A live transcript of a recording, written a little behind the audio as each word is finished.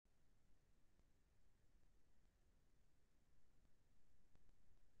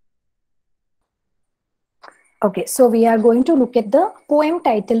Okay, so we are going to look at the poem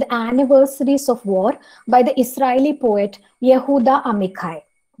titled Anniversaries of War by the Israeli poet Yehuda Amichai.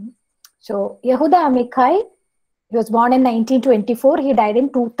 So Yehuda Amichai, he was born in 1924, he died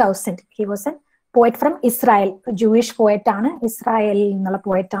in 2000. He was a poet from Israel, a Jewish poet, Israel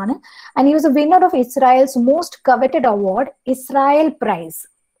poet, and he was a winner of Israel's most coveted award, Israel Prize.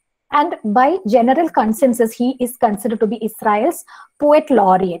 And by general consensus, he is considered to be Israel's poet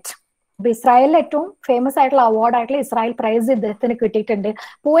laureate. Israel famous award Israel Prize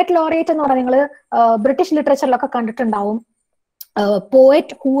poet laureate British literature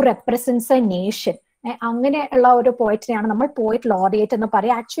poet who represents a nation. Poet laureate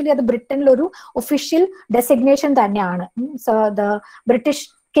actually the Britain official designation. So the British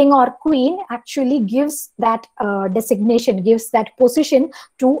king or queen actually gives that designation, gives that position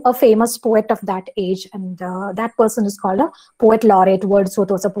to a famous poet of that age, and that person is called a poet laureate. Wordsworth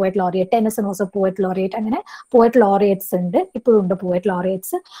was a poet laureate, Tennyson was a poet laureate, and poet laureates and poet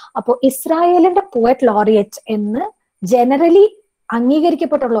laureates. Israel and poet laureate in generally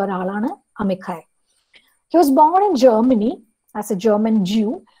angigarikkappettulla oralana Amichai. He was born in Germany as a German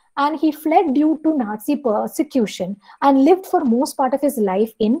Jew, and he fled due to Nazi persecution and lived for most part of his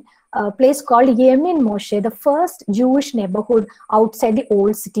life in a place called Yemin Moshe, the first Jewish neighborhood outside the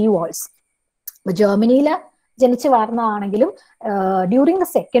old city walls. Germany during the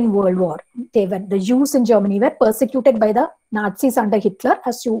Second World War, the Jews in Germany were persecuted by the Nazis under Hitler,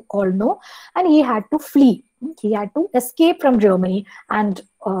 as you all know, and he had to flee. He had to escape from Germany, and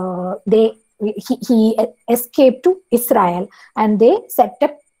he escaped to Israel, and they set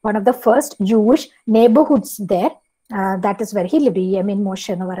up one of the first Jewish neighborhoods there. That is where he lived. Yemin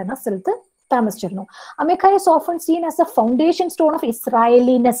Moshe Amichai is often seen as a foundation stone of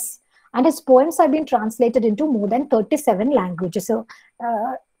Israeliness, and his poems have been translated into more than 37 languages. So,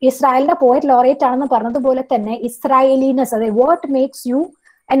 Israel poet laureate Israeliness, what makes you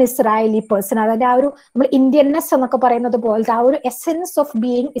an Israeli person? Indianness essence of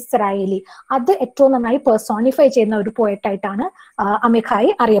being Israeli. That's personify poet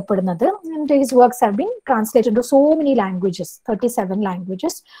Amichai ariyappedunathu, and his works have been translated into so many languages, 37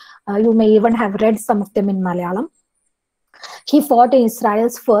 languages. You may even have read some of them in Malayalam. He fought in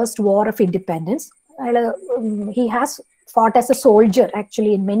Israel's first war of independence. He has fought as a soldier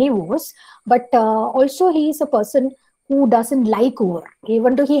actually in many wars, but also he is a person who doesn't like war.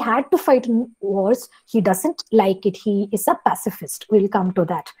 Even though he had to fight in wars, he doesn't like it. He is a pacifist. We'll come to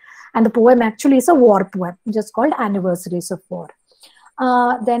that. And the poem actually is a war poem, just called Anniversaries of War.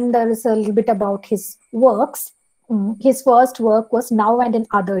 Then there is a little bit about his works. His first work was Now and in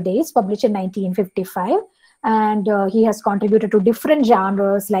Other Days, published in 1955. And he has contributed to different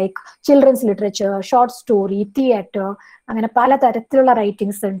genres like children's literature, short story, theatre,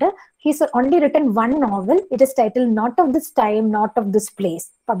 writings. He's only written one novel. It is titled Not of This Time, Not of This Place,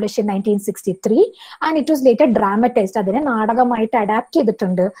 published in 1963, and it was later dramatized. Adapted,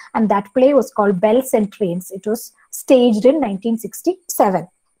 and that play was called Bells and Trains. It was staged in 1967.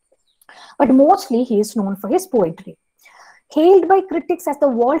 But mostly he is known for his poetry. Hailed by critics as the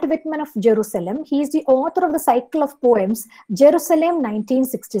Walt Whitman of Jerusalem, he is the author of the cycle of poems Jerusalem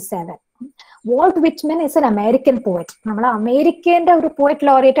 1967. Walt Whitman is an American poet. American poet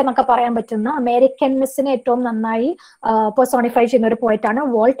laureate Americanness personify poet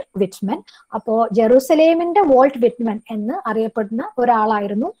Walt Whitman. Jerusalem Walt Whitman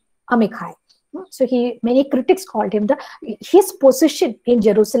Amichai. So many critics called him his position in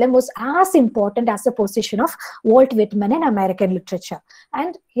Jerusalem was as important as the position of Walt Whitman in American literature.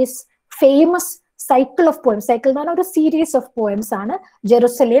 And his famous cycle of poems, a series of poems,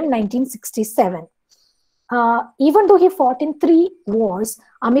 Jerusalem 1967. Even though he fought in 3 wars,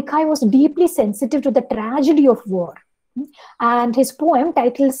 Amichai was deeply sensitive to the tragedy of war. And his poem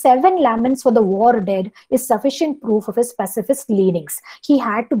titled 7 Laments for the War Dead is sufficient proof of his pacifist leanings. He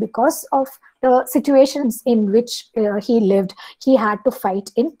had to, because of the situations in which he lived, he had to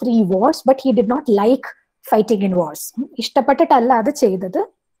fight in 3 wars, but he did not like fighting in wars.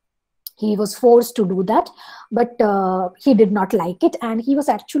 He was forced to do that, but he did not like it, and he was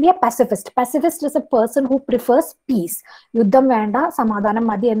actually a pacifist. Pacifist is a person who prefers peace. Yuddham venda, samadhanam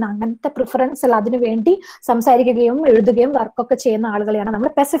madhi enna angante preference alladinu vendi samsarikukayum ezhudukayum work okke cheyyunna aalukaleyana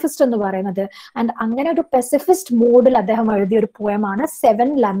nammal pacifist ennu parayunnathu. And angane oru pacifist mode il അദ്ദേഹം എഴുതിയ ഒരു poem-ആണ് 7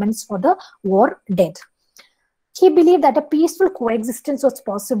 Laments for the War Dead. He believed that a peaceful coexistence was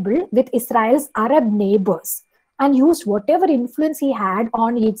possible with Israel's Arab neighbors, and used whatever influence he had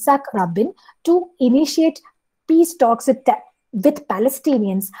on Yitzhak Rabin to initiate peace talks with with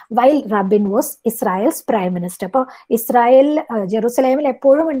Palestinians while Rabin was Israel's prime minister. അപ്പോൾ Israel ജെറുസലേമിൽ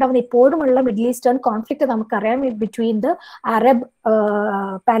എപ്പോഴും ഉണ്ടാവുന്ന ഇപ്പോഴുമുള്ള middle eastern conflict നമുക്കറിയാം between the Arab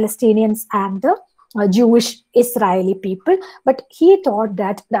Palestinians and the Jewish Israeli people, but he thought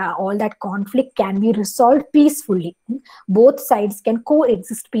that all that conflict can be resolved peacefully. Both sides can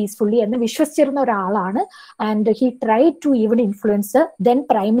coexist peacefully എന്ന് വിശ്വസിച്ചിരുന്ന ഒരാളാണ്. And he tried to even influence the then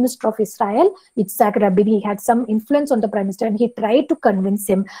Prime Minister of Israel, Yitzhak Rabin. He had some influence on the Prime Minister and he tried to convince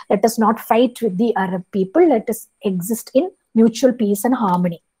him, let us not fight with the Arab people, let us exist in mutual peace and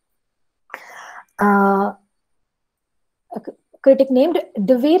harmony. A critic named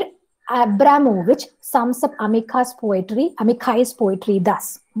Devir Abramovich sums up Amichai's poetry thus.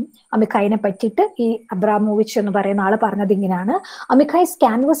 Amichaiനെ പറ്റിയിട്ട് ഈ അബ്രാമോവിച്ച് എന്ന് പറയുന്ന ആള് പറഞ്ഞത് ഇങ്ങനെയാണ്: Amichai's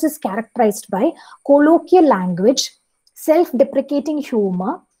canvas is characterized by colloquial language, self-deprecating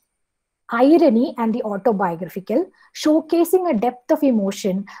humor, irony, and the autobiographical, showcasing a depth of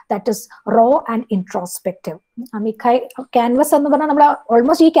emotion that is raw and introspective. അമിഖായ് canvas എന്ന് പറഞ്ഞാൽ നമ്മൾ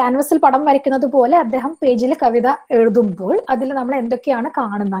ഓൾമോസ്റ്റ് ഈ ക്യാൻവസിൽ പടം വരയ്ക്കുന്നത് പോലെ അദ്ദേഹം പേജിൽ കവിത എഴുതുമ്പോൾ അതിൽ നമ്മൾ എന്തൊക്കെയാണ്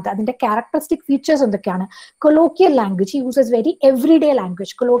കാണുന്നത്, അതിന്റെ ക്യാരക്ടറിസ്റ്റിക് ഫീച്ചേഴ്സ് എന്തൊക്കെയാണ്. Colloquial language uses very everyday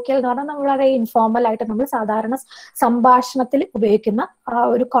language. Colloquial എന്ന് പറഞ്ഞാൽ നമ്മൾ വളരെ ഇൻഫോർമൽ ആയിട്ട് നമ്മൾ സാധാരണ സംഭാഷണത്തിൽ ഉപയോഗിക്കുന്ന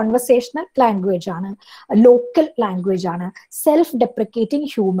ഒരു കോൺവെർസേഷണൽ ലാംഗ്വേജ് ആണ്, ലോക്കൽ ലാംഗ്വേജ് ആണ്. Self ഡെപ്രിക്കേറ്റിംഗ്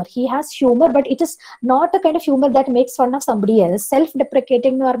humour. He has humor, but it is not a kind of humor that makes fun of somebody else.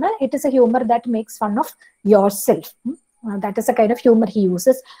 Self-deprecating nu parna, it is a humor that makes fun of yourself. That is a kind of humor he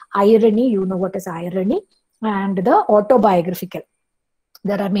uses. Irony, you know what is irony. And the autobiographical.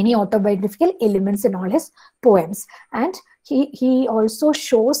 There are many autobiographical elements in all his poems. And he also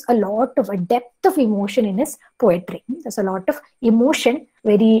shows a lot of a depth of emotion in his poetry. There's a lot of emotion,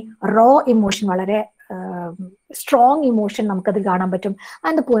 very raw emotion, valare strong emotion നമുക്കത് കാണാൻ പറ്റും.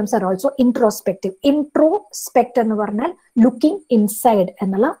 And the poems are also introspective. Introspect എന്ന് പറഞ്ഞാൽ looking inside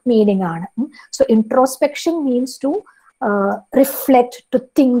എന്നുള്ള meaning ആണ്. So introspection means to reflect, to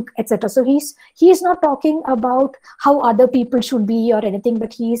think, etc. So he's not talking about how other people should be or anything,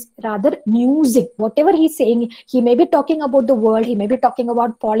 but he's rather musing. Whatever he's saying, he may be talking about the world, he may be talking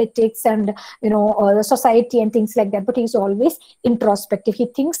about politics and the society and things like that, but he's always introspective. He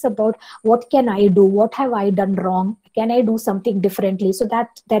thinks about what can I do, what have I done wrong, can I do something differently. So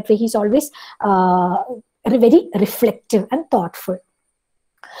that way he's always very reflective and thoughtful.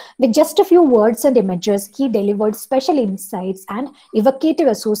 With just a few words and images, he delivered special insights and evocative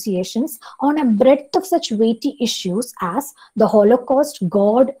associations on a breadth of such weighty issues as the Holocaust,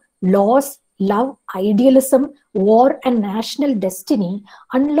 God, loss, love, idealism, war, and national destiny,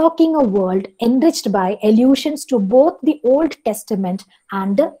 unlocking a world enriched by allusions to both the Old Testament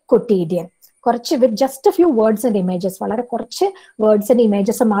and the quotidian. കുറച്ച് with just A few words and images, വളരെ കുറച്ച് words and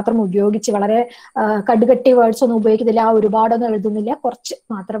images മാത്രം ഉപയോഗിച്ച്, വളരെ കടുകട്ടി words ഒന്നും ഉപയോഗിക്കുന്നില്ല, ഒരുപാടൊന്നും എഴുതുന്നില്ല, കുറച്ച്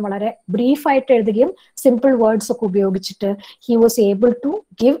മാത്രം വളരെ ബ്രീഫായിട്ട് എഴുതുകയും സിമ്പിൾ വേർഡ്സ് ഒക്കെ ഉപയോഗിച്ചിട്ട് he was able to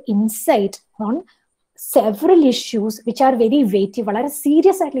give insight on several issues which are very weighty. വളരെ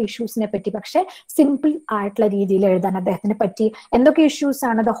സീരിയസ് ആയിട്ടുള്ള ഇഷ്യൂസിനെ പറ്റി പക്ഷെ സിമ്പിൾ ആയിട്ടുള്ള രീതിയിൽ എഴുതാൻ അദ്ദേഹത്തിന് പറ്റി. എന്തൊക്കെ ഇഷ്യൂസ്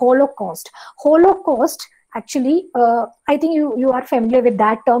ആണ്? The holocaust actually I think you are familiar with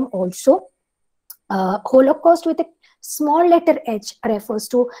that term also. Holocaust with a small letter H refers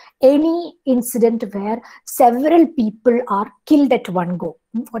to any incident where several people are killed at one go.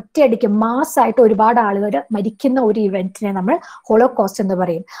 ഒറ്റയടിക്ക് mass ആയിട്ട് ഒരുപാട് ആളുകൾ മരിക്കുന്ന ഒരു ഇവന്റിനെ നമ്മൾ holocaust എന്ന്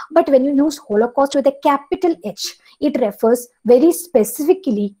പറയും. But when you use holocaust with a capital H, it refers very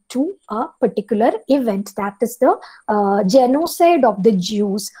specifically to a particular event, that is the genocide of the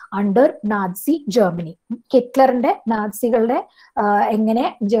Jews under Nazi Germany. ഹിറ്റ്ലറിന്റെ നാസികളുടെ എങ്ങനെ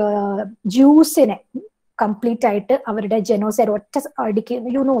ജ്യൂസിനെ കംപ്ലീറ്റ് ആയിട്ട് അവരുടെ ജെനോസൈഡ് ഒറ്റ അടിക്ക്,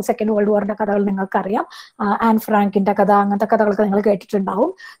 സെക്കൻഡ് വേൾഡ് വാറിന്റെ കഥകൾ നിങ്ങൾക്കറിയാം, an ഫ്രാങ്കിന്റെ കഥ, അങ്ങനത്തെ കഥകളൊക്കെ നിങ്ങൾ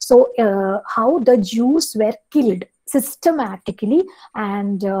കേട്ടിട്ടുണ്ടാവും. So how the juice were killed systematically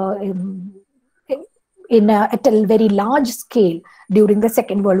and at a very large scale during the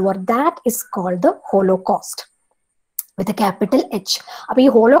Second World War. That is called the Holocaust with a capital H. Appo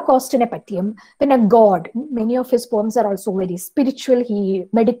ee Holocaust ne pattiyum pinne God, many of his poems are also very spiritual. He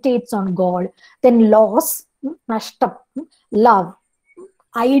meditates on God. Then loss, nashtam, love,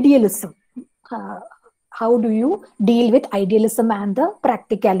 idealism. How do you deal with idealism and the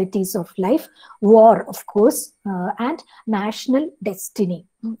practicalities of life? War, of course, and national destiny.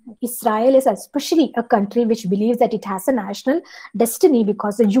 Israel is especially a country which believes that it has a national destiny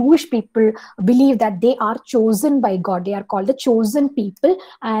because the Jewish people believe that they are chosen by God. They are called the chosen people.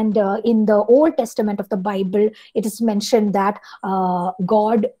 And in the Old Testament of the Bible, it is mentioned that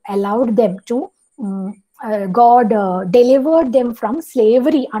God allowed them to God delivered them from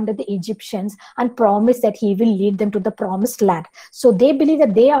slavery under the Egyptians and promised that he will lead them to the promised land. So they believe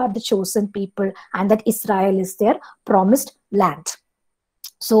that they are the chosen people and that Israel is their promised land.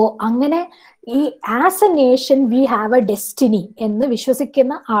 So അങ്ങനെ ഈ as A nation we have A destiny എന്ന്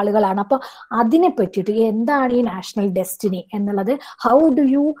വിശ്വസിക്കുന്ന ആളുകളാണ്. അപ്പൊ അതിനെ പറ്റിയിട്ട് എന്താണ് ഈ നാഷണൽ ഡെസ്റ്റിനി എന്നുള്ളത്, how do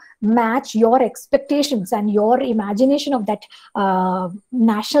you match your expectations and your imagination of that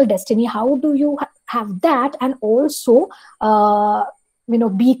national destiny, how do you have that and also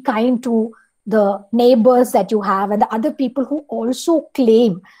be kind to the neighbors that you have and the other people who also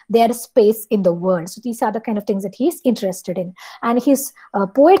claim their space in the world. So these are the kind of things that he's interested in, and his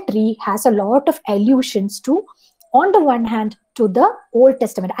poetry has a lot of allusions to, on the one hand, to the Old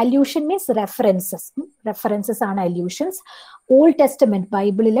Testament. Allusion means references. References are allusions. Old Testament,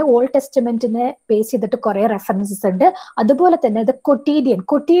 Bible ile Old Testament ne base ചെയ്തിട്ട് കുറേ references ഉണ്ട്. അതുപോലെ തന്നെ the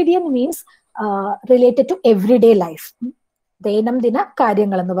quotidian means related to everyday life, ദൈനംദിന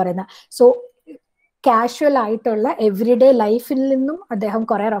കാര്യങ്ങൾ എന്ന് പറയുന്ന. So casual ആയിട്ടുള്ള എവറിഡേ ലൈഫിൽ നിന്നും അദ്ദേഹം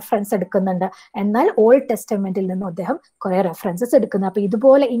കുറെ റെഫറൻസ് എടുക്കുന്നുണ്ട്, എന്നാൽ ഓൾഡ് ടെസ്റ്റമെന്റിൽ നിന്നും അദ്ദേഹം കുറെ റെഫറൻസസ് എടുക്കുന്നത്. അപ്പൊ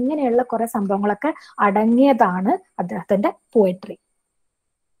ഇതുപോലെ ഇങ്ങനെയുള്ള കുറെ സംഭവങ്ങളൊക്കെ അടങ്ങിയതാണ് അദ്ദേഹത്തിന്റെ poetry.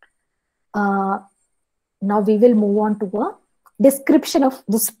 Now we will move on to a description of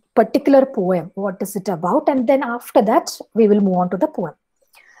this particular poem. What is it about? And then after that we will move on to the poem.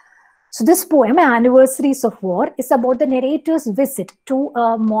 So this poem, Anniversaries of War, is about the narrator's visit to a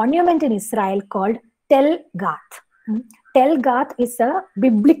monument in Israel called Tel Gath. Tel Gath is a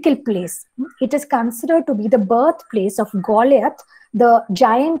biblical place. It is considered to be the birthplace of Goliath, the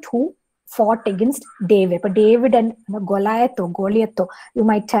giant who fought against David. But David and Goliath, you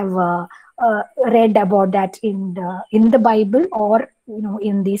might have read about that in the Bible, or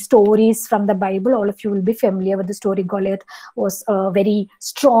in the stories from the Bible. All of you will be familiar with the story. Goliath was a very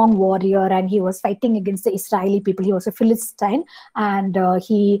strong warrior and he was fighting against the Israeli people. He was a Philistine, and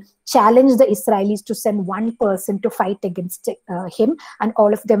he challenged the Israelis to send one person to fight against him, and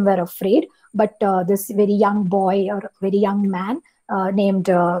all of them were afraid. But this very young boy, or very young man, named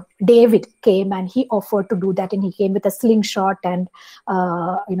David came, and he offered to do that, and he came with a slingshot, and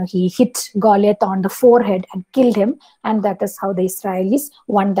he hit Goliath on the forehead and killed him, and that is how the Israelis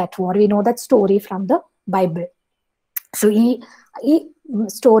won that war. We know that story from the Bible. So ഈ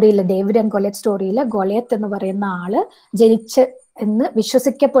സ്റ്റോറിയില്, David and ഗോലിയത്ത് സ്റ്റോറിയില്, ഗോലിയത്ത് എന്ന് പറയുന്ന ആള് ജനിച്ച് എന്ന്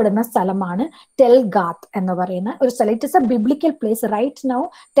വിശ്വസിക്കപ്പെടുന്ന സ്ഥലമാണ് tell ഗാത്ത് എന്ന് പറയുന്ന ഒരു സ്ഥലം. It is A biblical place. Right now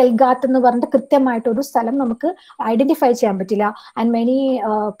tell ഗാത്ത് എന്ന് പറഞ്ഞിട്ട് കൃത്യമായിട്ട് ഒരു സ്ഥലം നമുക്ക് ഐഡന്റിഫൈ ചെയ്യാൻ പറ്റില്ല. And many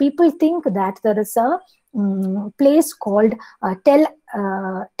people think that there is A place called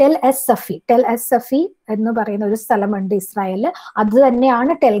tell S സഫി എന്ന് പറയുന്ന ഒരു സ്ഥലമുണ്ട് ഇസ്രായേലില്. അത്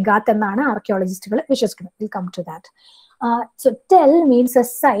തന്നെയാണ് ടെൽ ഗാത്ത് എന്നാണ് ആർക്കിയോളജിസ്റ്റുകൾ വിശ്വസിക്കുന്നത്. Will come to that. So Tel means a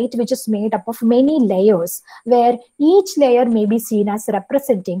site which is made up of many layers, where each layer may be seen as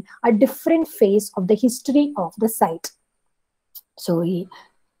representing a different phase of the history of the site. So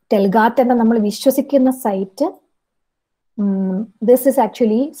Tel Gath enna nammal vishwasikkunna site, this is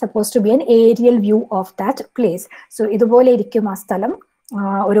actually supposed to be an aerial view of that place. So idupole irikkum aa sthalam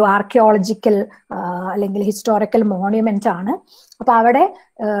ഒരു archaeological അല്ലെങ്കിൽ historical monument ആണ്. അപ്പൊ അവിടെ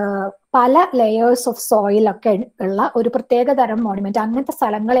പല layers of soil ഒക്കെ ഉള്ള ഒരു പ്രത്യേക തരം മോണ്യുമെന്റ്, അങ്ങനത്തെ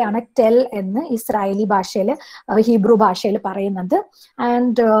സ്ഥലങ്ങളെയാണ് ടെൽ എന്ന് ഇസ്രായേലി ഭാഷയിൽ, ഹീബ്രു ഭാഷയിൽ പറയുന്നത്.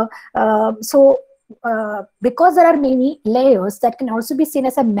 And so because there are many layers, that can also be seen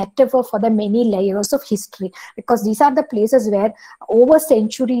as a metaphor for the many layers of history, because these are the places where over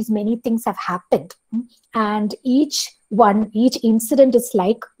centuries many things have happened, and each incident is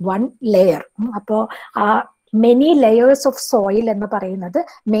like one layer. Appo many layers of soil എന്ന് പറയുന്നത്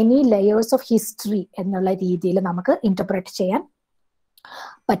many layers of history എന്നുള്ള രീതിയിൽ നമുക്ക് interpret ചെയ്യാൻ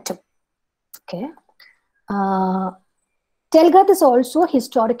പറ്റും. Okay. Tel Gath is also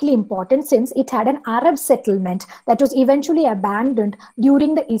historically important since it had an Arab settlement that was eventually abandoned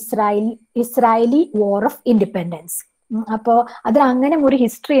during the Israeli War of Independence. അപ്പോൾ അതിൽ അങ്ങനെ ഒരു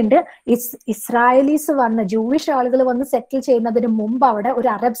ഹിസ്റ്ററി ഉണ്ട്. ഇസ്രായേലീസ് വന്ന്, ജൂയിഷ് ആളുകൾ വന്ന് സെറ്റിൽ ചെയ്യുന്നതിന് മുമ്പ് അവിടെ ഒരു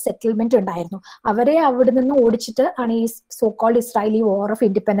അറബ് സെറ്റിൽമെന്റ് ഉണ്ടായിരുന്നു. അവരെ അവിടെ നിന്ന് ഓടിച്ചിട്ട് ആണ് ഈ so called Israeli war of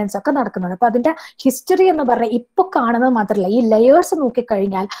independence ഒക്കെ നടക്കുന്നത്. അപ്പൊ അതിന്റെ ഹിസ്റ്ററി എന്ന് പറഞ്ഞാൽ ഇപ്പൊ കാണുന്നത് മാത്രമല്ല, ഈ ലെയേഴ്സ്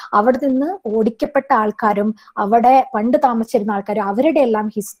നോക്കിക്കഴിഞ്ഞാൽ അവിടെ നിന്ന് ഓടിക്കപ്പെട്ട ആൾക്കാരും അവിടെ പണ്ട് താമസിച്ചിരുന്ന ആൾക്കാരും അവരുടെ എല്ലാം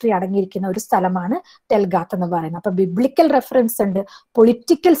ഹിസ്റ്ററി അടങ്ങിയിരിക്കുന്ന ഒരു സ്ഥലമാണ് ടെൽ ഗാത്ത് എന്ന് പറയുന്നത്. അപ്പൊ ബിബ്ലിക്കൽ റെഫറൻസ് ഉണ്ട്,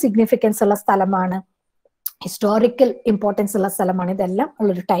 പൊളിറ്റിക്കൽ സിഗ്നിഫിക്കൻസ് ഉള്ള സ്ഥലമാണ്, ഹിസ്റ്റോറിക്കൽ ഇമ്പോർട്ടൻസ് ഉള്ള സ്ഥലമാണ്. ഇതെല്ലാം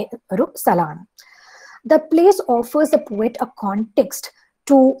ഉള്ളൊരു സ്ഥലമാണ്. The place offers the poet a context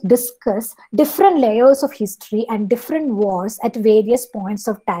to discuss different layers of history and different wars at various points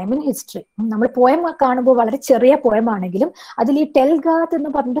of time in history. നമ്മൾ പോയം കാണുമ്പോൾ വളരെ ചെറിയ പോയം ആണെങ്കിലും അതിൽ ഈ ടെൽഗാത്ത്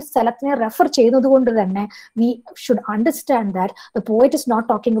എന്ന് പറഞ്ഞ സ്ഥലത്തിനെ റെഫർ ചെയ്യുന്നത് കൊണ്ട് തന്നെ we should understand that the poet is not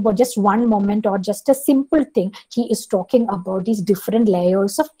talking about just one moment or just a simple thing. He is talking about these different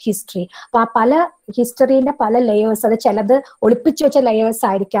layers of history. അപ്പൊ ആ പല ഹിസ്റ്ററിന്റെ പല ലേയേഴ്സ്, അത് ചിലത് ഒളിപ്പിച്ചു വെച്ച ലേയേഴ്സ്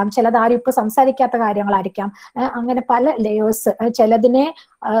ആയിരിക്കാം, ചിലത് ആരും ഇപ്പൊ സംസാരിക്കാത്ത കാര്യങ്ങളായിരിക്കാം, അങ്ങനെ പല ലേയേഴ്സ്, ചിലതിനെ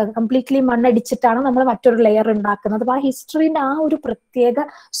കംപ്ലീറ്റ്ലി മണ്ണടിച്ചിട്ടാണ് നമ്മൾ മറ്റൊരു ലെയർ ഉണ്ടാക്കുന്നത്. അപ്പൊ ആ ഹിസ്റ്ററിന്റെ ആ ഒരു പ്രത്യേക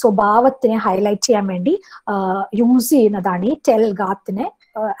സ്വഭാവത്തിനെ ഹൈലൈറ്റ് ചെയ്യാൻ വേണ്ടി യൂസ് ചെയ്യുന്നതാണ് ഈ ടെൽഗാത്തിനെ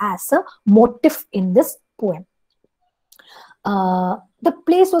as A motive in this poem. The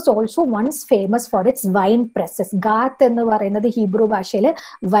place was also once famous for its wine presses. Gath എന്ന് പറയുന്നത് ഹീബ്രു ഭാഷയിൽ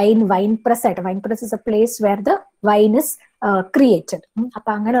വൈൻ പ്രസ് ആയിട്ട്, wine press is A place where the wine is created.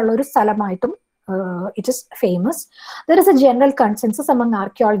 അപ്പൊ അങ്ങനെയുള്ള ഒരു സ്ഥലമായിട്ടും it is famous. There is a general consensus among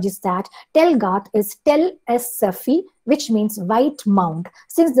archaeologists that Tel Gath is Tel es Safi, which means white mound,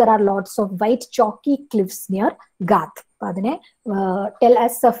 since there are lots of white chalky cliffs near Gath. അതിനെ tell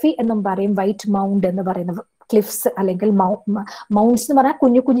S സഫി എന്നും പറയും, white mount എന്ന് പറയുന്നത്. Cliffs അല്ലെങ്കിൽ mounts എന്ന് പറഞ്ഞാൽ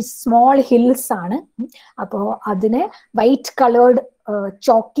കുഞ്ഞു കുഞ്ഞു സ്മോൾ ഹിൽസ് ആണ്. അപ്പോ അതിനെ വൈറ്റ് കളേർഡ്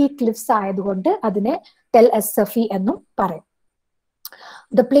ചോക്കി ക്ലിഫ്സ് ആയതുകൊണ്ട് അതിനെ ടെൽ എസ് സഫി എന്നും പറയും.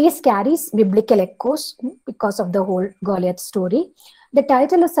 The place carries biblical echoes because of the whole Goliath story. The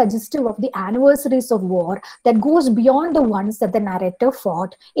title is suggestive of the anniversaries of war that goes beyond the ones that the narrator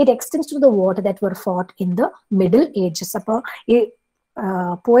fought. It extends to the war that were fought in the Middle Ages. അപ്പോൾ ഈ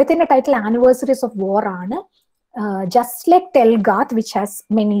പോയത്തിന്റെ title Anniversaries of War ആണ്. Just like Telgath, which has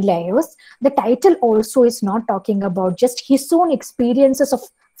many layers, the title also is not talking about just his own experiences of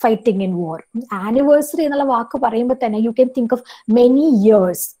fighting in war. Anniversary എന്നുള്ള വാക്ക് പറയുമ്പോൾ തന്നെ you can think of many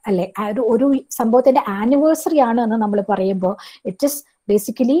years അല്ലെ. ഒരു സംഭവത്തിന്റെ anniversary ആണ് എന്ന് നമ്മൾ പറയുമ്പോൾ it is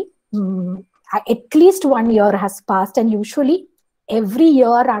basically at least 1 year has passed and usually every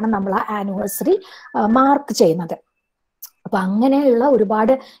year ആണ് നമ്മൾ ആ ആനിവേഴ്സറി മാർക്ക് ചെയ്യുന്നത്. അപ്പൊ അങ്ങനെയുള്ള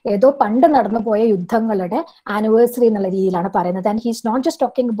ഒരുപാട് ഏതോ പണ്ട് നടന്നു പോയ യുദ്ധങ്ങളുടെ ആനിവേഴ്സറി എന്നുള്ള രീതിയിലാണ് പറയുന്നത്. And he's not just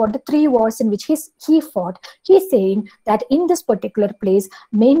talking about the 3 wars in which he fought. He's saying that in this particular place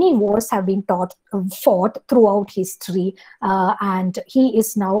many wars have been fought throughout history, and he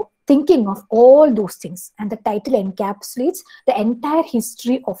is now thinking of all those things, and the title encapsulates the entire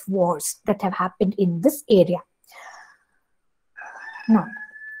history of wars that have happened in this area. Now,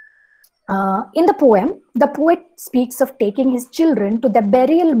 in the poem, the poet speaks of taking his children to the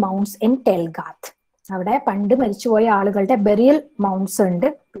burial mounds in Telgath. അവിടെ പണ്ട് മരിച്ചുപോയ ആളുകളുടെ burial mounts ഉണ്ട്,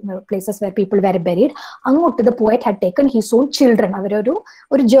 places wear people were ബെരീഡ്. അങ്ങോട്ട് the poet had taken his own children. അവരൊരു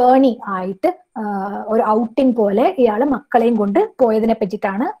journey ആയിട്ട്, ഒരു outing പോലെ ഇയാള് മക്കളെയും കൊണ്ട് പോയതിനെ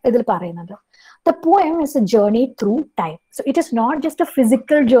പറ്റിയിട്ടാണ് ഇതിൽ പറയുന്നത്. The poem is a journey through time. So it is not just a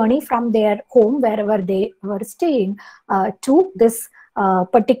physical journey from their home, wherever they were staying, to this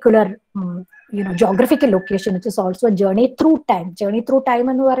particular geographical location. It is also a journey through time. Journey through time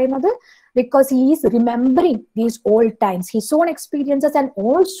ennu parayunnathu because he is remembering these old times, his own experiences, and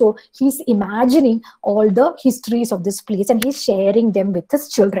also he's imagining all the histories of this place and he's sharing them with his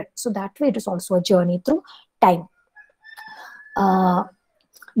children. So that way it is also a journey through time.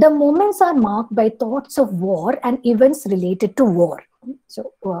 The moments are marked by thoughts of war and events related to war. So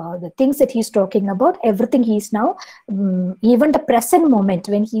the things that he's talking about, everything he's now, even the present moment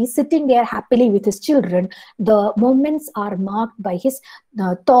when he's sitting there happily with his children, the moments are marked by his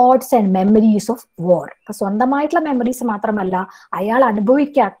thoughts and memories of war. സ്വന്തമായിട്ടുള്ള memories മാത്രമല്ല, അയാൾ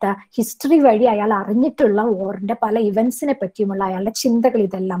അനുഭവിക്കാത്ത history വഴി അയാൾ അറിഞ്ഞിട്ടുള്ള വാറിന്റെ പല ഇവന്റ്സിനെ പറ്റിയുമുള്ള അയാളുടെ ചിന്തകൾ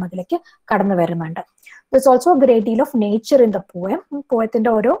ഇതെല്ലാം അതിലേക്ക് കടന്നു വരുന്നുണ്ട്. There's also a great deal of nature in the poem.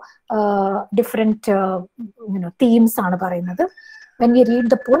 പോയത്തിന്റെ ഓരോ different themes ആണ് പറയുന്നത്. When we read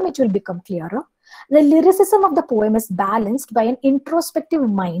the poem, it will become clearer. The lyricism of the poem is balanced by an introspective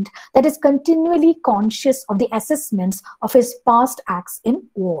mind that is continually conscious of the assessments of his past acts in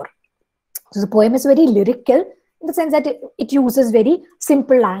war. So the poem is very lyrical in the sense that it uses very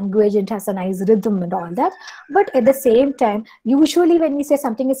simple language, it has a nice rhythm and all that. But at the same time, usually when we say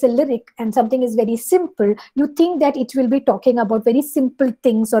something is a lyric and something is very simple, you think that it will be talking about very simple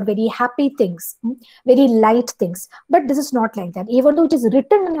things or very happy things, very light things. But this is not like that. Even though it is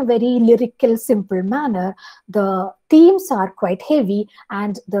written in a very lyrical, simple manner, the themes are quite heavy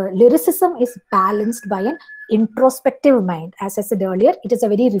and the lyricism is balanced by an introspective mind. As I said earlier, it is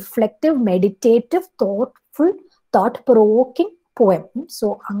a very reflective, meditative, thoughtful, thought-provoking poem. So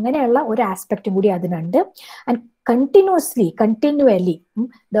അങ്ങനെയുള്ള ഒരു ആസ്പെക്റ്റും കൂടി അതിനുണ്ട്. And continually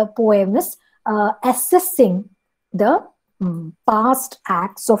the poem is assessing the past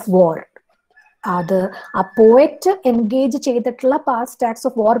acts of war. A poet engaged ചെയ്തിട്ടുള്ള past acts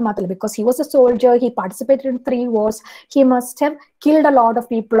of war മാത്രമല്ല, because he was a soldier, he participated in 3 wars, he must have killed a lot of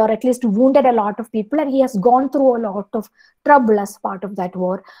people or at least wounded a lot of people, and he has gone through a lot of trouble as part of that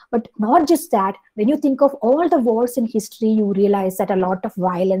war. But not just that, when you think of all the wars in history, you realize that a lot of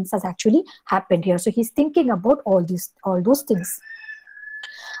violence has actually happened here. So he's thinking about all those things.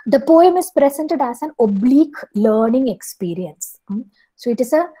 The poem is presented as an oblique learning experience. So it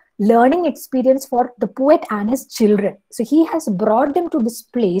is a learning experience for the poet and his children. So he has brought them to this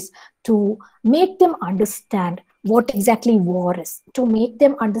place to make them understand what exactly war is, to make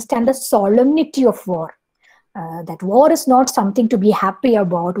them understand the solemnity of war. That war is not something to be happy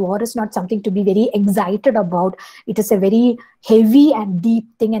about. War is not something to be very excited about. It is a very heavy and deep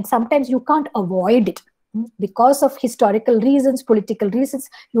thing, and sometimes you can't avoid it. Because of historical reasons, political reasons,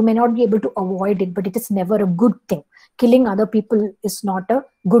 you may not be able to avoid it, but it is never a good thing. Killing other people is not a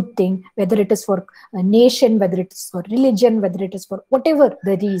good thing, whether it is for a nation, whether it is for religion, whether it is for whatever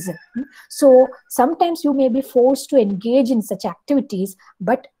the reason. So sometimes you may be forced to engage in such activities,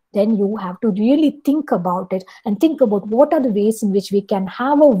 but then you have to really think about it and think about what are the ways in which we can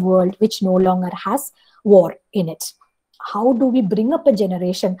have a world which no longer has war in it. How do we bring up a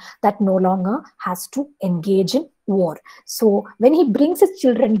generation that no longer has to engage in war? So when he brings his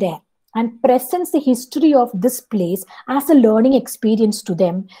children there and presents the history of this place as a learning experience to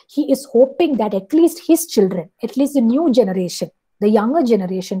them, he is hoping that at least his children, at least the new generation, the younger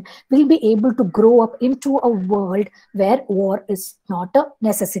generation, will be able to grow up into a world where war is not a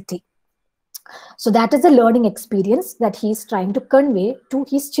necessity. So that is a learning experience that he is trying to convey to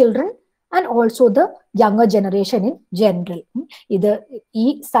his children and also the younger generation in general. ഇത് ഈ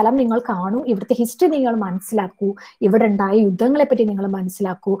സ്ഥലം നിങ്ങൾ കാണൂ, ഇവിടുത്തെ history നിങ്ങൾ മനസ്സിലാക്കൂ, ഇവിടെ ഉണ്ടായ യുദ്ധങ്ങളെ പറ്റി നിങ്ങൾ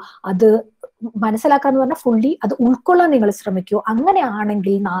മനസ്സിലാക്കൂ, അത് മനസ്സിലാക്കാന്ന് പറഞ്ഞാൽ ഫുള്ളി അത് ഉൾക്കൊള്ളാൻ നിങ്ങൾ ശ്രമിക്കൂ.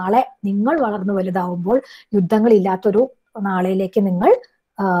 അങ്ങനെയാണെങ്കിൽ നാളെ നിങ്ങൾ വളർന്നു വലുതാവുമ്പോൾ യുദ്ധങ്ങളില്ലാത്തൊരു നാളെയിലേക്ക് നിങ്ങൾ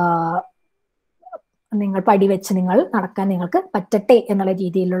പടിവെച്ച് നിങ്ങൾ നടക്കാൻ നിങ്ങൾക്ക് പറ്റട്ടെ എന്നുള്ള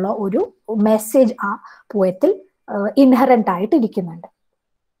രീതിയിലുള്ള ഒരു മെസ്സേജ് ആ പോയത്തിൽ ഇൻഹറന്റ് ആയിട്ട് ഇരിക്കുന്നുണ്ട്.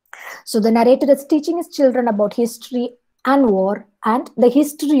 So the narrator is teaching his children about history and war and the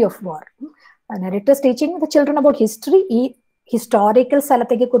history of war. The narrator is teaching the children about history. ഈ ഹിസ്റ്റോറിക്കൽ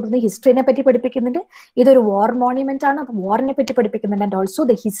സ്ഥലത്തേക്ക് കൊണ്ടുവന്ന് ഹിസ്റ്ററിനെ പറ്റി പഠിപ്പിക്കുന്നുണ്ട്. ഇതൊരു വാർ മോണ്യുമെന്റ് ആണ്, വാറിനെ പറ്റി പഠിപ്പിക്കുന്നുണ്ട്. And also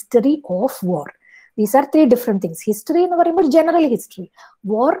the history of war. These are 3 different things. History എന്ന് പറയുമ്പോൾ general history.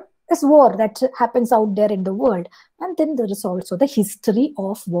 War is war that happens out there in the world. And then there is also the history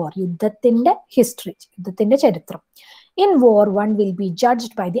of war. യുദ്ധത്തിന്റെ history, യുദ്ധത്തിന്റെ ചരിത്രം. In war, one will be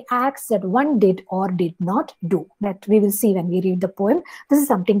judged by the acts that one did or did not do. That we will see when we read the poem. This is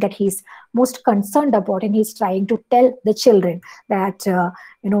something that he's most concerned about, and he's trying to tell the children that,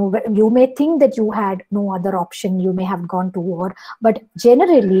 you may think that you had no other option, you may have gone to war, but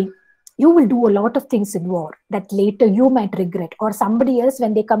generally, you will do a lot of things in war that later you might regret, or somebody else,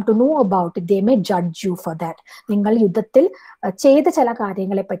 when they come to know about it, they may judge you for that. നിങ്ങൾ യുദ്ധത്തിൽ ചെയ്ത ചില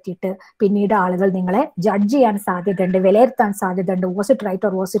കാര്യങ്ങളെ പറ്റിയിട്ട് പിന്നീട് ആളുകൾ നിങ്ങളെ judge ചെയ്യാൻ സാധ്യതയുണ്ട്, വിലയിരുത്താൻ സാധ്യതയുണ്ട്. Was it right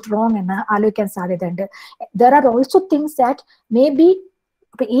or was it wrong എന്ന് ആലോചിക്കാൻ സാധ്യതയുണ്ട്. There are also things that may be,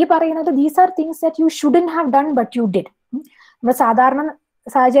 ഈ പറയുന്നത് these are things that you shouldn't have done but you did. നമ്മൾ സാധാരണ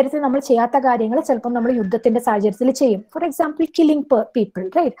സാഹചര്യത്തിൽ നമ്മൾ ചെയ്യാത്ത കാര്യങ്ങൾ ചിലപ്പോൾ നമ്മൾ യുദ്ധത്തിന്റെ സാഹചര്യത്തിൽ ചെയ്യും. For example, killing people,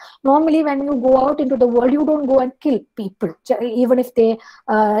 right? Normally when you go out in to the world, you don't go and kill people,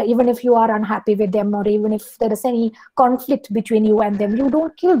 even if you are unhappy with them, or even if there is any conflict between you and them, you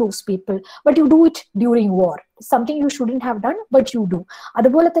don't kill those people, but you do it during war. Something you shouldn't have done, but you do.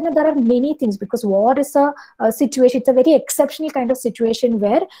 അതുപോലെ തന്നെ there are many things, because war is a situation, it's a very exceptional kind of situation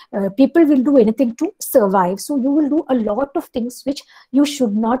where people will do anything to survive. So you will do a lot of things which you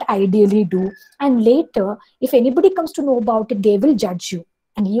should not ideally do, and later if anybody comes to know about it, they will judge you.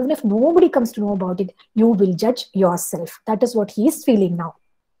 And even if nobody comes to know about it, you will judge yourself. That is what he is feeling now.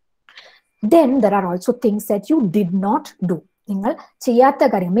 Then there are also things that you did not do. നിങ്ങൾ ചെയ്യാത്ത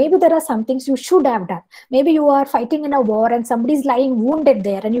കാര്യം. Maybe there are some things you should have done. Maybe you are fighting in a war and somebody is lying wounded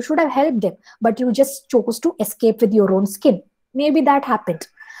there and you should have helped them, but you just chose to escape with your own skin. Maybe that happened.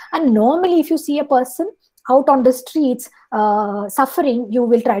 And normally if you see a person out on the streets suffering, you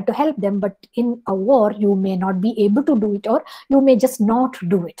will try to help them, but in a war you may not be able to do it, or you may just not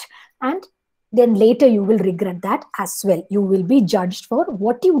do it, and then later you will regret that as well. You will be judged for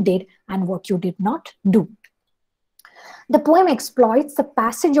what you did and what you did not do. The poem exploits the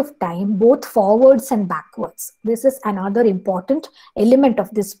passage of time both forwards and backwards. This is another important element of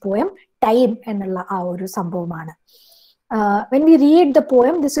this poem. Time ennulla aa oru sambhavamana. When we read the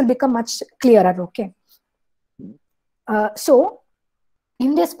poem, this will become much clearer. Okay. So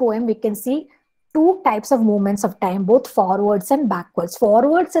in this poem we can see two types of movements of time, both forwards and backwards.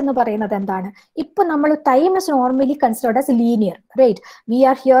 Forwards എന്ന് പറയുന്നത് എന്താണ്? ഇപ്പൊ നമ്മൾ time is normally considered as linear, right? We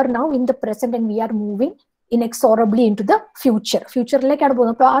are here now in the present and we are moving inexorably into the future. Futureലേക്കാണ്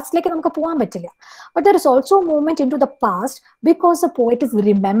പോകുന്നത്. പാസ്റ്റിലേക്ക് നമുക്ക് പോകാൻ പറ്റില്ല. But there is also a movement into the past because the poet is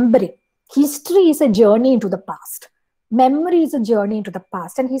remembering. History is a journey into the past. Memory is a journey into the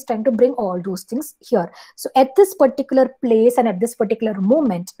past, and he's trying to bring all those things here. So at this particular place and at this particular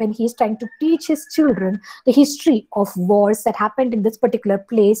moment, when he's trying to teach his children the history of wars that happened in this particular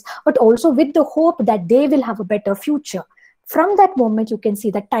place, but also with the hope that they will have a better future. From that moment, you can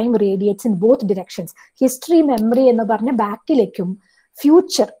see that time radiates in both directions. History, memory, and the back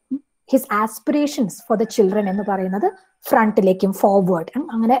future, his aspirations for the children എന്ന് പറയുന്നത് ഫ്രണ്ടിലേക്കും forward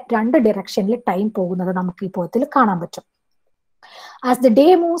അങ്ങനെ രണ്ട് ഡയറക്ഷനിൽ time പോകുന്നത് നമുക്ക് ഈ പോയത്തിൽ കാണാൻ പറ്റും. As the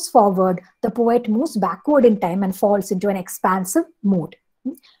day moves forward, the poet moves backward in time and falls into an expansive mood.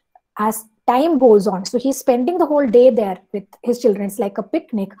 As time goes on, so he's spending the whole day there with his children. It's like a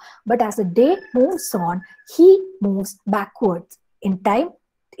picnic, but as the day moves on, he moves backwards in time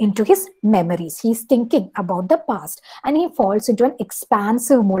into his memories. He's thinking about the past and he falls into an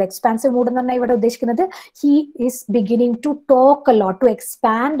expansive mood. Expansive mood enna ivada udeshikkunnathu, he is beginning to talk a lot, to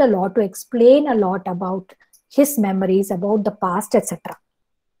expand a lot, to explain a lot about his memories, about the past, etc.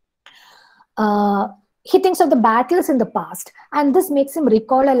 He thinks of the battles in the past, and this makes him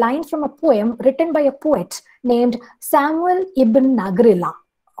recall a line from a poem written by a poet named Samuel ibn Nagrila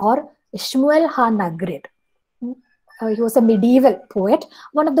or Shmuel ha-Nagrid. He was a medieval poet,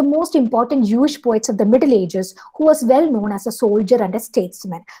 one of the most important Jewish poets of the Middle Ages, who was well known as a soldier and a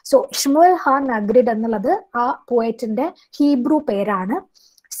statesman. So Shmuel ha-Nagrid എന്നുള്ളത് ആ പോയറ്റിന്റെ Hebrew പേരാണ്.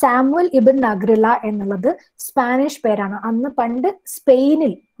 Samuel ഇബിൻ നഗ്രില എന്നുള്ളത് Spanish പേരാണ്. അന്ന് പണ്ട്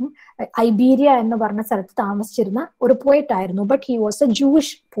സ്പെയിനിൽ Iberia എന്ന് പറഞ്ഞ സ്ഥലത്ത് താമസിച്ചിരുന്ന ഒരു പോയറ്റ് ആയിരുന്നു. But he was A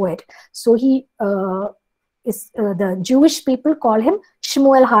Jewish poet. So he the Jewish people call him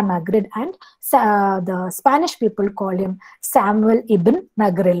Shmuel ha-Nagrid, and the Spanish people call him Samuel ibn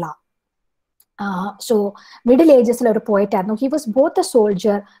Nagrilla. So Middle Ages a poet. He was both a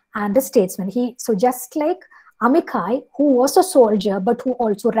soldier and a statesman. So just like Amichai, who was a soldier but who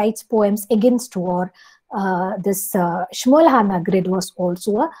also writes poems against war, this Shmuel ha-Nagrid was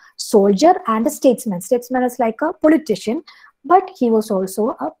also a soldier and a statesman. Statesman is like a politician, but he was also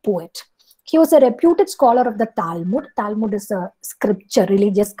a poet. He was a reputed scholar of the Talmud. Talmud is a scripture,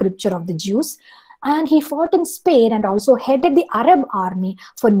 religious scripture of the Jews. And he fought in Spain and also headed the Arab army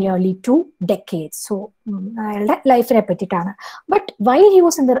for nearly 2 decades. So, life repetitana. But while he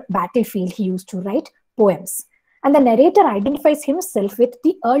was in the battlefield, he used to write poems. And the narrator identifies himself with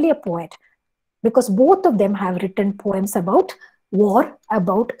the earlier poet because both of them have written poems about war,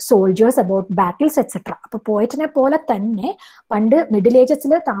 about soldiers, about battles, etc. അപ്പോൾ പോയറ്റിനെ പോലെ തന്നെ പണ്ട് middle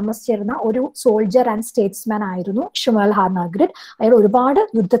ഏജസിൽ താമസിച്ചിരുന്ന ഒരു soldier and statesman ആയിരുന്നു ഷുമുവൽ ഹാ-Nagrid. അയാൾ ഒരുപാട്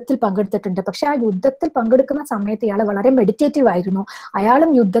യുദ്ധത്തിൽ പങ്കെടുത്തിട്ടുണ്ട്. പക്ഷെ ആ യുദ്ധത്തിൽ പങ്കെടുക്കുന്ന സമയത്ത് ഇയാൾ വളരെ മെഡിറ്റേറ്റീവ് ആയിരുന്നു.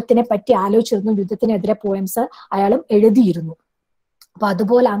 അയാളും യുദ്ധത്തിനെ പറ്റി ആലോചിച്ചിരുന്നു. യുദ്ധത്തിനെതിരെ പോയംസ് അയാളും എഴുതിയിരുന്നു. അപ്പൊ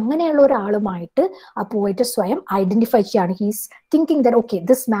അതുപോലെ അങ്ങനെയുള്ള ഒരാളുമായിട്ട് ആ പോയിട്ട് സ്വയം ഐഡന്റിഫൈ ചെയ്യാണ്. He's thinking that okay,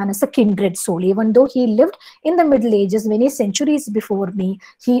 this man is A കിൻഡ്രെഡ് soul. Even though he lived in the middle ages many centuries before me,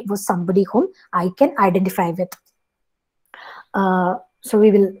 he was somebody ഹൂം I can identify with. So we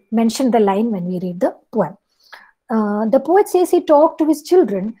will mention the line when we read the poem. The poet says he talked to his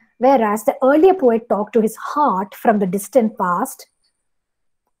children, whereas the earlier poet talked to his heart from the distant past,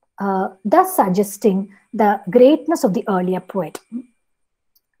 thus suggesting the greatness of the earlier poet.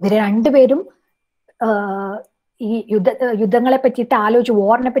 ഇവര് രണ്ടുപേരും ഈ യുദ്ധങ്ങളെ പറ്റിയിട്ട്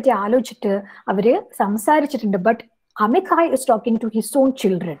വാറിനെ പറ്റി ആലോചിച്ചിട്ട് അവര് സംസാരിച്ചിട്ടുണ്ട്. But Amichai is talking to his own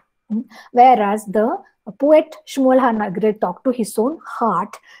children, whereas the poet Shmuel ha-Nagrid talked to his own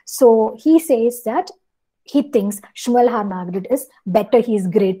heart. So he says that he thinks Shmuel ha-Nagrid is better, he is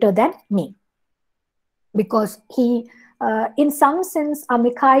greater than me, because he in some sense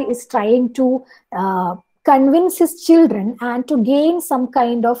Amichai is trying to convince his children and to gain some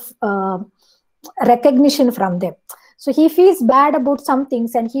kind of recognition from them. So he feels bad about some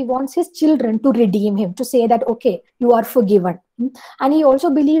things and he wants his children to redeem him, to say that okay, you are forgiven. And he also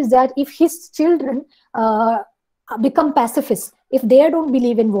believes that if his children become pacifists, if they don't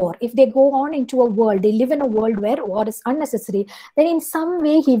believe in war, if they go on into a world, they live in a world where war is unnecessary, then in some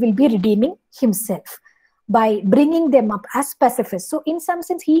way he will be redeeming himself by bringing them up as pacifists. So in some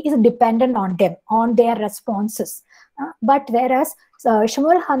sense, he is dependent on them, on their responses. But whereas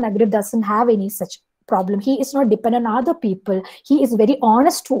Shmuel ha-Nagrid doesn't have any such problem. He is not dependent on other people. He is very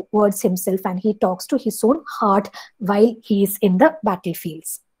honest towards himself and he talks to his own heart while he is in the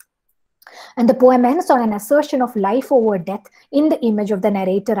battlefields. And the poem ends on an assertion of life over death in the image of the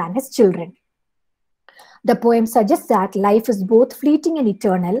narrator and his children. The poem suggests that life is both fleeting and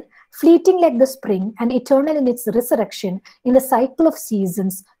eternal, fleeting like the spring and eternal in its resurrection in the cycle of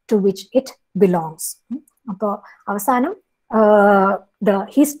seasons to which it belongs. The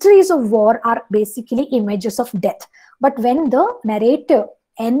histories of war are basically images of death. But when the narrator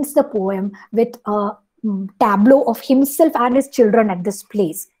ends the poem with a tableau of himself and his children at this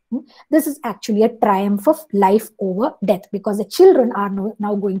place, this is actually a triumph of life over death, because the children are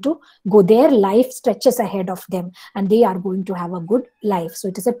now going to go, their life stretches ahead of them and they are going to have a good life. So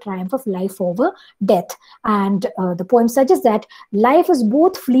it is a triumph of life over death. And the poem suggests that life is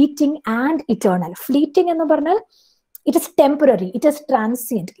both fleeting and eternal. Fleeting എന്ന് പറഞ്ഞാൽ it is temporary, it is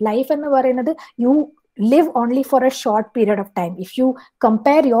transient. Life എന്ന് പറയുന്നത് you live only for a short period of time. If you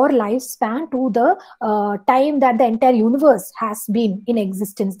compare your lifespan to the time that the entire universe has been in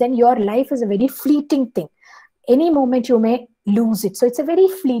existence, then your life is a very fleeting thing. Any moment you may lose it. So it's a very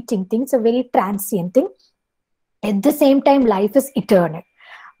fleeting thing. It's a very transient thing. At the same time, life is eternal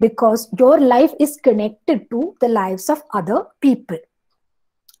because your life is connected to the lives of other people.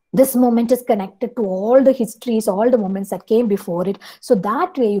 This moment is connected to all the histories, all the moments that came before it. So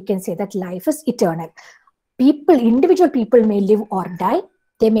that way you can say that life is eternal. People, individual people may live or die.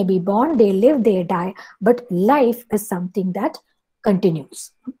 They may be born, they live, they die. But life is something that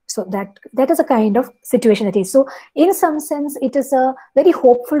continues. So that is a kind of situation it is. So in some sense, it is a very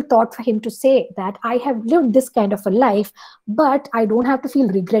hopeful thought for him to say that I have lived this kind of a life, but I don't have to feel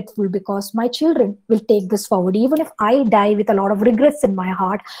regretful because my children will take this forward. Even if I die with a lot of regrets in my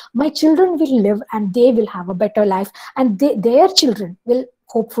heart, my children will live and they will have a better life, and their children will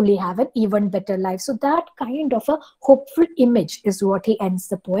hopefully have an even better life. So that kind of a hopeful image is what he ends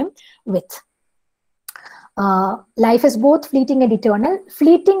the poem with. Life is both fleeting and eternal,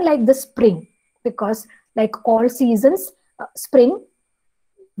 fleeting like the spring, because like all seasons, spring,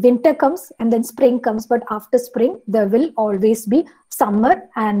 winter comes and then spring comes, but after spring there will always be summer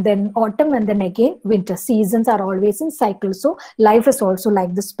and then autumn and then again winter. Seasons are always in cycles. So life is also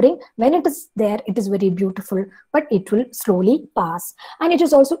like the spring. When it is there, it is very beautiful, but it will slowly pass. And it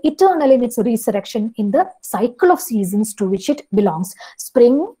is also eternal in its resurrection in the cycle of seasons to which it belongs.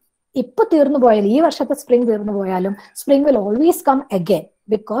 Spring ഇപ്പോൾ തീർന്നു പോയാലും ഈ വർഷത്തെ spring തീർന്നു പോയാലും spring will always come again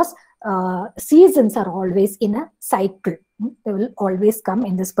because seasons are always in a cycle. They will always come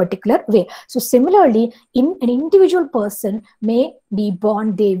in this particular way. So similarly, in an individual person may be born,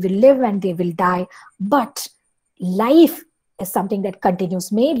 they will live and they will die, but life is something that continues.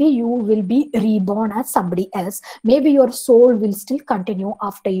 Maybe you will be reborn as somebody else. Maybe your soul will still continue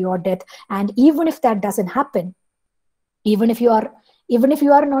after your death. And even if that doesn't happen, even if you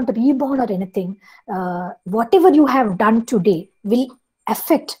are not reborn or anything, whatever you have done today will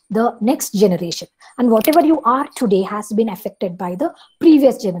affect the next generation. And whatever you are today has been affected by the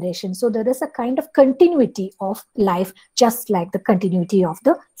previous generation. So there is a kind of continuity of life, just like the continuity of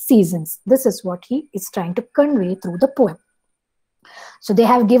the seasons. This is what he is trying to convey through the poem. So they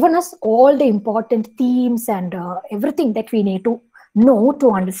have given us all the important themes and everything that we need to know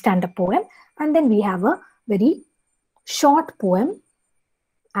to understand the poem. And then we have a very short poem,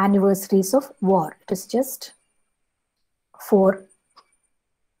 Anniversaries of War. It is just 4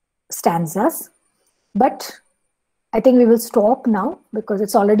 stanzas, but I think we will stop now because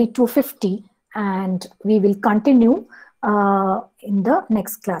it's already 2:50 and we will continue in the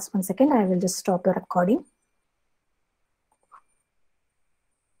next class. One second, I will just stop the recording.